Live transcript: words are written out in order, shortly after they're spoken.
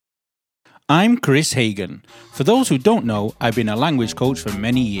I'm Chris Hagan. For those who don't know, I've been a language coach for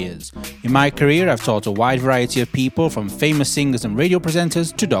many years. In my career, I've taught a wide variety of people, from famous singers and radio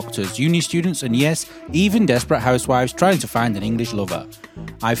presenters to doctors, uni students, and yes, even desperate housewives trying to find an English lover.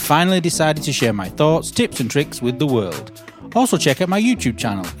 I've finally decided to share my thoughts, tips and tricks with the world. Also check out my YouTube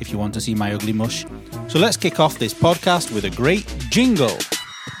channel if you want to see my ugly mush. So let's kick off this podcast with a great jingle.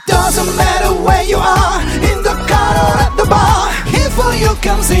 Doesn't matter where you are, in the car or at the bar. Here for you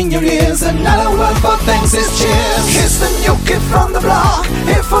comes in your ears, another word for thanks is cheers. Here's the new kid from the block,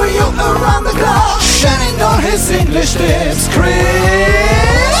 here for you around the clock, shining all his English tips.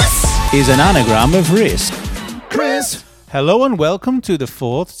 Chris is an anagram of risk. Chris. Hello and welcome to the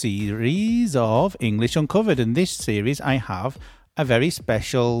fourth series of English Uncovered. In this series I have a very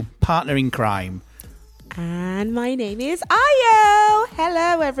special partner in crime. And my name is Ayo.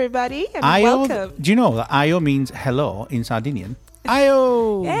 Hello, everybody, and Ayo, welcome. do you know that Ayo means hello in Sardinian?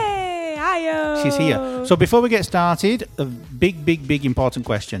 Ayo! Hey, Ayo. She's here. So before we get started, a big important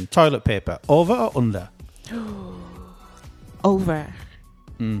question. Toilet paper, over or under? Over.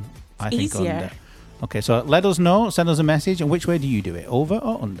 I think easier. under. Okay, so let us know, send us a message, and which way do you do it, over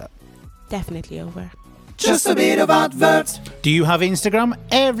or under? Definitely over. Just a bit of adverts. Do you have Instagram?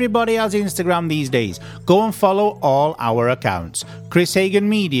 Everybody has Instagram these days. Go and follow all our accounts. Chris Hagan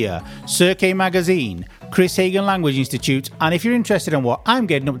Media, Cirque Magazine, Chris Hagan Language Institute, and if you're interested in what I'm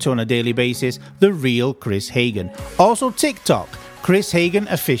getting up to on a daily basis, The Real Chris Hagan. Also TikTok, Chris Hagan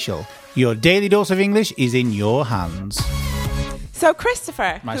Official. Your daily dose of English is in your hands. So,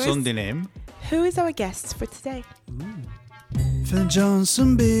 Christopher, My Sunday name. who is our guest for today? For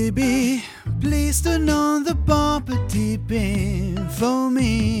Johnson, baby, please turn on the property pin for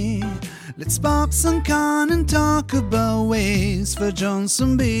me. Let's pop some con and talk about ways. For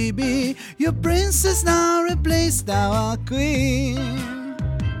Johnson, baby, your princess now replaced our queen.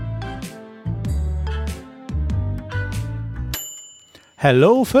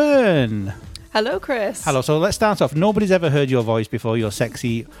 Hello, Fern. Hello, Chris. Hello. So let's start off. Nobody's ever heard your voice before, your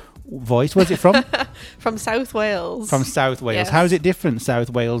sexy voice. Where's it from? From South Wales. From South Wales. Yes. How is it different, South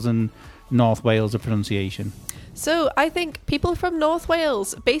Wales and North Wales, the pronunciation? So I think people from North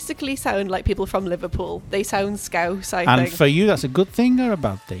Wales basically sound like people from Liverpool. They sound Scouse, I And think. for you, that's a good thing or a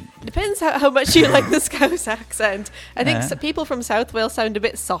bad thing? Depends how much you like the Scouse accent. I think Yeah. people from South Wales sound a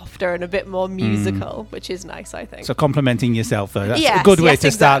bit softer and a bit more musical, which is nice, I think. So complimenting yourself there. That's a Yes, good way yes,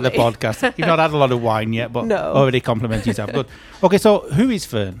 to start the exactly. podcast. You've not had a lot of wine yet, but No. already complimenting yourself. Good. Okay, so who is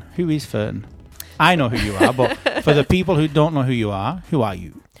Fern? Who is Fern? I know who you are, but for the people who don't know who you are, who are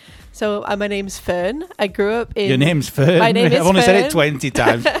you? So my name's Fern. I grew up in... Your name's Fern. My name is I've only said it Fern. 20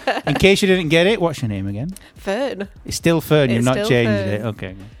 times. In case you didn't get it, what's your name again? Fern. It's still Fern. You've It's not still changed Fern. it.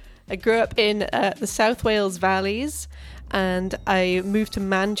 Okay. I grew up in the South Wales Valleys, and I moved to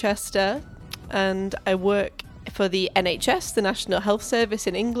Manchester, and I work for the NHS, the National Health Service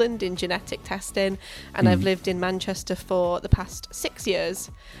in England, in genetic testing, and I've lived in Manchester for the past 6 years,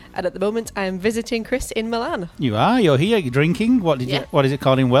 and at the moment I am visiting Chris in Milan. You are. You're here. You're drinking. What Yeah. What is it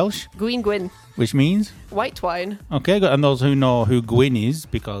called in Welsh? Gwyn Gwyn, Which means? white wine. Okay, good. And those who know who Gwyn is,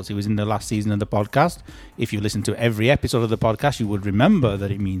 because he was in the last season of the podcast, if you listen to every episode of the podcast, you would remember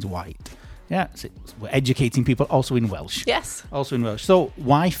that it means white. Yeah, so we're educating people also in Welsh. Yes. Also in Welsh. So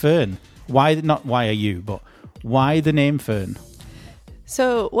why Fern? Why, not why are you, but why the name Fern?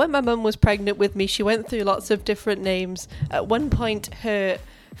 So when my mum was pregnant with me, she went through lots of different names. At one point, her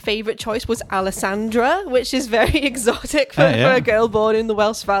favourite choice was Alessandra, which is very exotic for, yeah. for a girl born in the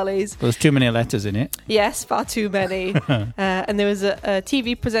Welsh Valleys. There's too many letters in it. Yes, far too many. And there was a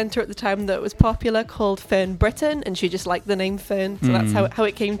TV presenter at the time that was popular called Fern Britton, and she just liked the name Fern. So that's how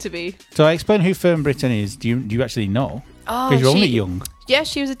it came to be. So explain who Fern Britton is. Do you actually know? Oh, Because you're only young. Yeah,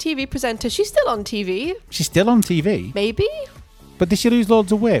 she was a TV presenter. She's still on TV, She's still on TV. maybe? But did she lose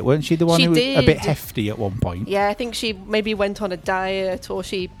loads of weight? Weren't she the one She who was a bit did. hefty at one point? Yeah, I think she maybe went on a diet, or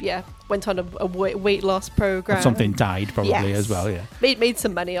she, went on a weight loss program. Or something died probably Yes. as well, yeah. Made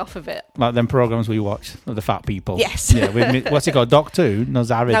some money off of it. Like them programs we watch of the fat people. Yes. Yeah. What's it called? Doctor Who?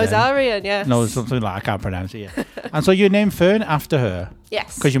 Nazarian. Nazarian, yes. No, something like I can't pronounce it. Yeah. And so you named Fern after her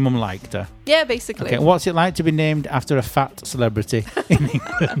Yes. because your mum liked her. Yeah, basically. Okay. What's it like to be named after a fat celebrity in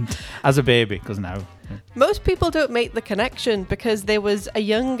England as a baby? Because now. Most people don't make the connection because there was a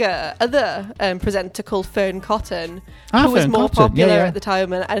younger other presenter called Fern Cotton who was Fern more Cotton. popular Yeah. at the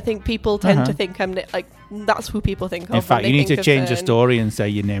time, and I think people tend to think I'm like that's who people think of. In fact, when you they need to think of change the Fern. story and say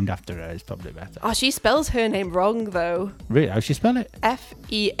you're named after her. It's probably better. Oh, she spells her name wrong though. Really? How'd she spell it?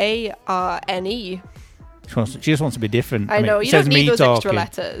 Fearne. She just wants to be different. I know, it you says don't need me those extra talking.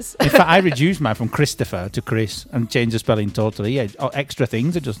 letters. In fact, I reduced mine from Christopher to Chris and changed the spelling totally. Yeah, extra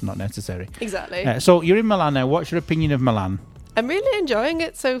things are just not necessary. Exactly. So you're in Milan now. What's your opinion of Milan? I'm really enjoying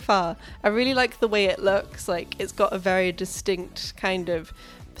it so far. I really like the way it looks. Like, it's got a very distinct kind of...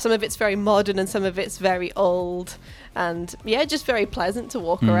 Some of it's very modern and some of it's very old. And, yeah, just very pleasant to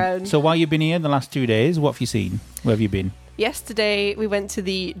walk around. So while you've been here the last 2 days, what have you seen? Where have you been? Yesterday, we went to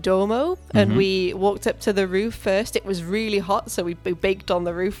the Duomo and we walked up to the roof first. It was really hot, so we baked on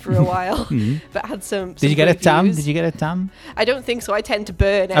the roof for a while, but had some Did you get a great tan? views. Did you get a tan? I don't think so. I tend to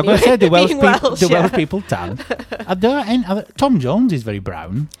burn I'm anyway. going to say the Welsh, being people, Welsh, the yeah. Welsh people tan. Tom Jones is very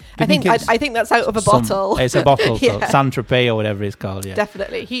brown. Do you I think that's out of a bottle. It's a bottle, so Yeah. Saint-Tropez or whatever it's called, yeah.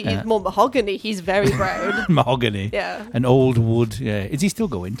 Definitely. He's more mahogany. He's very brown. Mahogany. Yeah. And old wood. Yeah. Is he still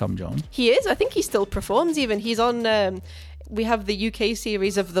going, Tom Jones? He is. I think he still performs even. He's on... we have the UK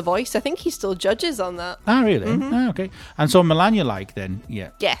series of The Voice. I think he still judges on that. Ah, really? Ah, okay. And so Milan you like then?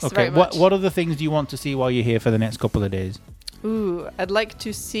 Yeah. Yes, Okay. very much. What other things do you want to see while you're here for the next couple of days? Ooh, I'd like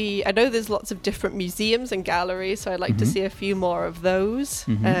to see... I know there's lots of different museums and galleries, so I'd like to see a few more of those.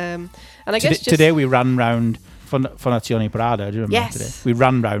 And I guess just... Today we ran round Fondazione Prada, do you remember Yes. today? We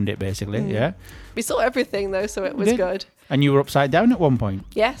ran round it basically, yeah. We saw everything, though, so it was Did? good. And you were upside down at one point.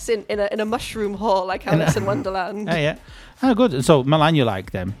 Yes, in a mushroom hall like Alice in Wonderland. Yeah. Oh, good. And so Milan, you like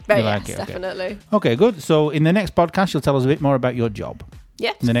them? Very You like yes, it, okay. definitely. Okay, good. So in the next podcast, you'll tell us a bit more about your job.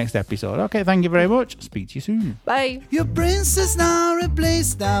 Yes. In the next episode. Okay, thank you very much. Speak to you soon. Bye. Your princess now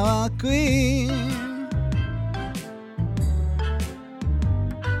replaced our queen.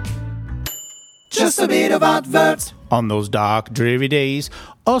 Just a bit of adverts. On those dark, dreary days,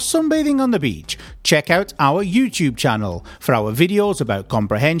 or sunbathing on the beach, check out our YouTube channel for our videos about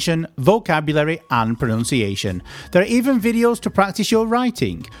comprehension, vocabulary, and pronunciation. There are even videos to practice your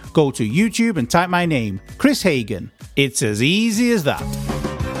writing. Go to YouTube and type my name, Chris Hagan. It's as easy as that.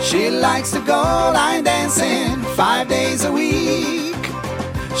 She likes to go line dancing 5 days a week.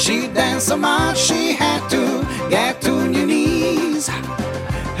 She danced so much she had to get to new knees.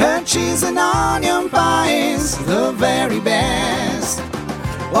 Her cheese and onion pie is the very best.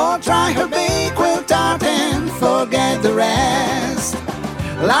 Or try her bakewell tart and forget the rest.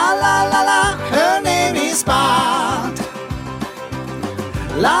 La la la la, her name is Spot.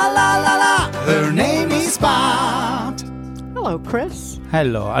 La la la la, her name is Spot. Hello, Chris.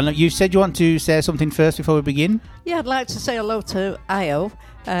 Hello. And you said you want to say something first before we begin? Yeah, I'd like to say hello to Io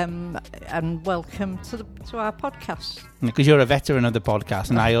and welcome to our podcast. Because you're a veteran of the podcast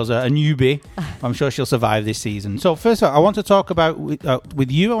and Io's a newbie. I'm sure she'll survive this season. So first of all, I want to talk about,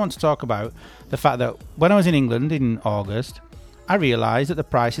 with you, I want to talk about the fact that when I was in England in August, I realised that the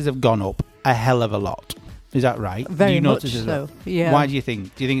prices have gone up a hell of a lot. Is that right? Very do you much notice as so, well? yeah. Why do you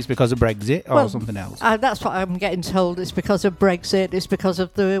think? Do you think it's because of Brexit or Well, something else? That's what I'm getting told. It's because of Brexit. It's because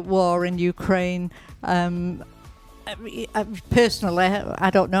of the war in Ukraine. Personally, I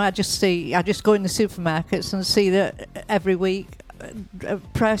don't know. I just go in the supermarkets and see that every week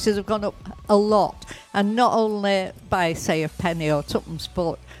prices have gone up a lot, and not only by say a penny or tuppence,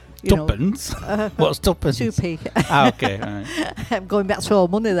 but Tuppence? What's tuppence? 2p. Ah, okay. Right. I'm going back to old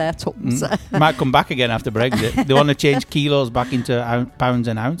money there, tuppence. Might come back again after Brexit. They want to change kilos back into pounds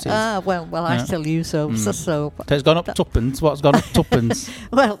and ounces. Well, I Yeah. still use those. So So it's gone up tuppence. What's gone up tuppence?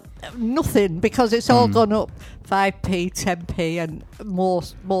 well, nothing, because it's all gone up 5p, 10p, and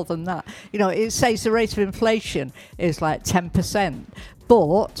more than that. It says the rate of inflation is like 10%,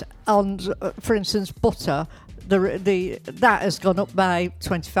 but on, for instance, butter, that has gone up by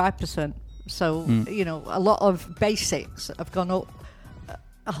 25%. So a lot of basics have gone up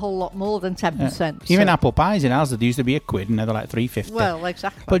a whole lot more than 10%. Even So- apple pies in Asda, they used to be £1 and now they're like £3.50. Well,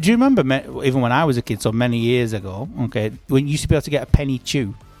 exactly. But do you remember, even when I was a kid, so many years ago, okay, when you used to be able to get a penny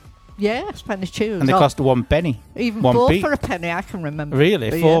chew, yes, penny chews. and they cost 1 penny. even 1p. 4 for a penny, I can remember. Really?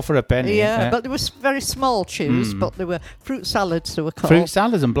 Yeah. 4 for a penny? Yeah, but they were very small chews, but they were fruit salads they were called. Fruit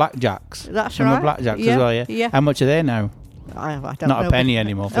salads and blackjacks. That's Remember right. blackjacks Yeah, as well, yeah? yeah. How much are they now? I don't Not know. a penny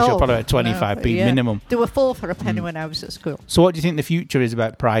anymore, for sure. Probably about 25p yeah. minimum. They were 4 for a penny when I was at school. So what do you think the future is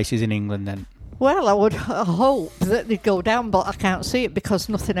about prices in England then? Well, I would hope that they'd go down, but I can't see it because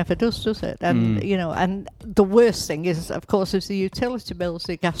nothing ever does it? And and the worst thing is, of course, is the utility bills,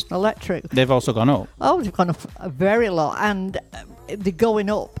 the gas and electric. They've also gone up. Oh, they've gone up a very lot, and they're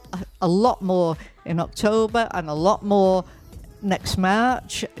going up a lot more in October and a lot more next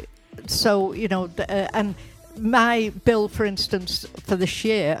March. So and my bill, for instance, for this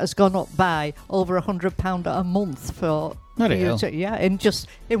year has gone up by over £100 a month for Bloody hell.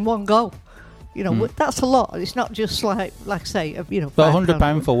 in one go. You know, that's a lot. It's not just like I say, But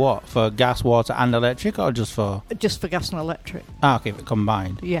 £100 for what? For gas, water, and electric, or just for gas and electric? Okay,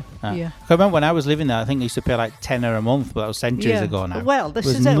 combined. Yeah, yeah. I remember when I was living there, I think I used to pay like £10 a month, but that was centuries ago now. Well, this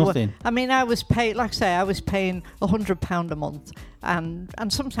was is nothing. it. I mean, I was paying £100 a month, and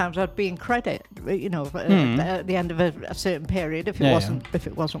sometimes I'd be in credit, at the end of a certain period if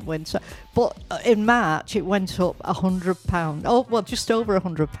it wasn't winter. But in March it went up £100. Oh, well, just over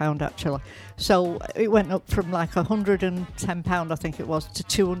 £100 actually. So it went up from like £110, I think it was, to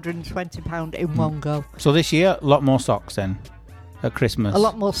 £220 in one go. So this year, a lot more socks then at Christmas. A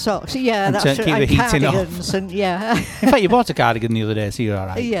lot more socks. Yeah, and that's to keep the heating off. And yeah. In fact, you bought a cardigan the other day, so you're all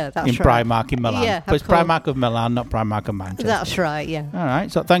right. Yeah, that's in right. Primark in Milan. Yeah, but it's Primark of Milan, not Primark of Manchester. That's right, yeah. All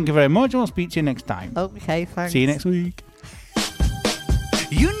right, so thank you very much. We'll speak to you next time. Okay, thanks. See you next week.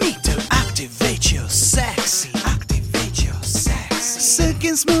 You need to activate your sexy. Activate your sexy. Silk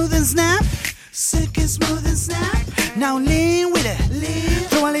and smooth and snap. Silk and smooth and snap. Now lean with it. Lean.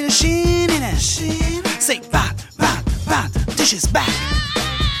 Throw a little sheen in it. Sheen. Say bat, bat, bat. Dishes back.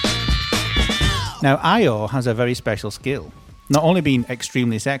 Now, Ayo has a very special skill. Not only being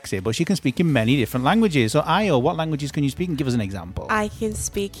extremely sexy, but she can speak in many different languages. So, Ayo, what languages can you speak? And give us an example. I can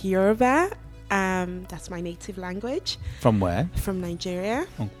speak Yoruba. That's my native language. From where? From Nigeria.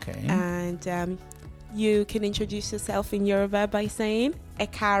 Okay. And you can introduce yourself in Yoruba by saying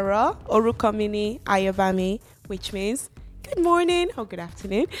Ekaro, Orúkọ mi ni Ayobami, which means good morning or good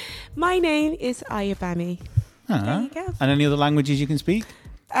afternoon. My name is Ayobami. There you go. And any other languages you can speak?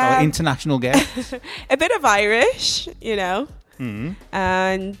 International guests? A bit of Irish,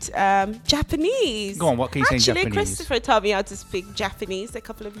 and Japanese. Go on, what can you say in Japanese? Actually, Christopher taught me how to speak Japanese a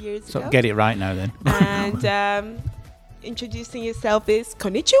couple of years ago. So get it right now then. And introducing yourself is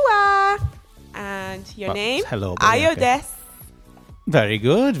Konnichiwa. And your name? Hello. Ayo okay. desu. Very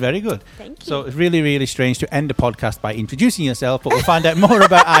good, very good. Thank you. So it's really, really strange to end the podcast by introducing yourself, but we'll find out more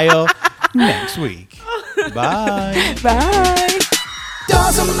about Ayo next week. Bye. Bye.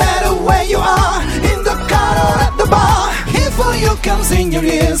 Doesn't matter where you are, in the car or at the bar. Here for you comes in your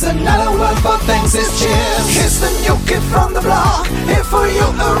ears, another word for thanks is cheers. Here's the new kid from the block, here for you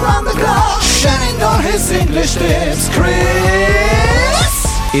around the clock, shining on his English tips. Chris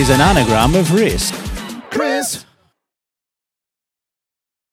is an anagram of risk. Chris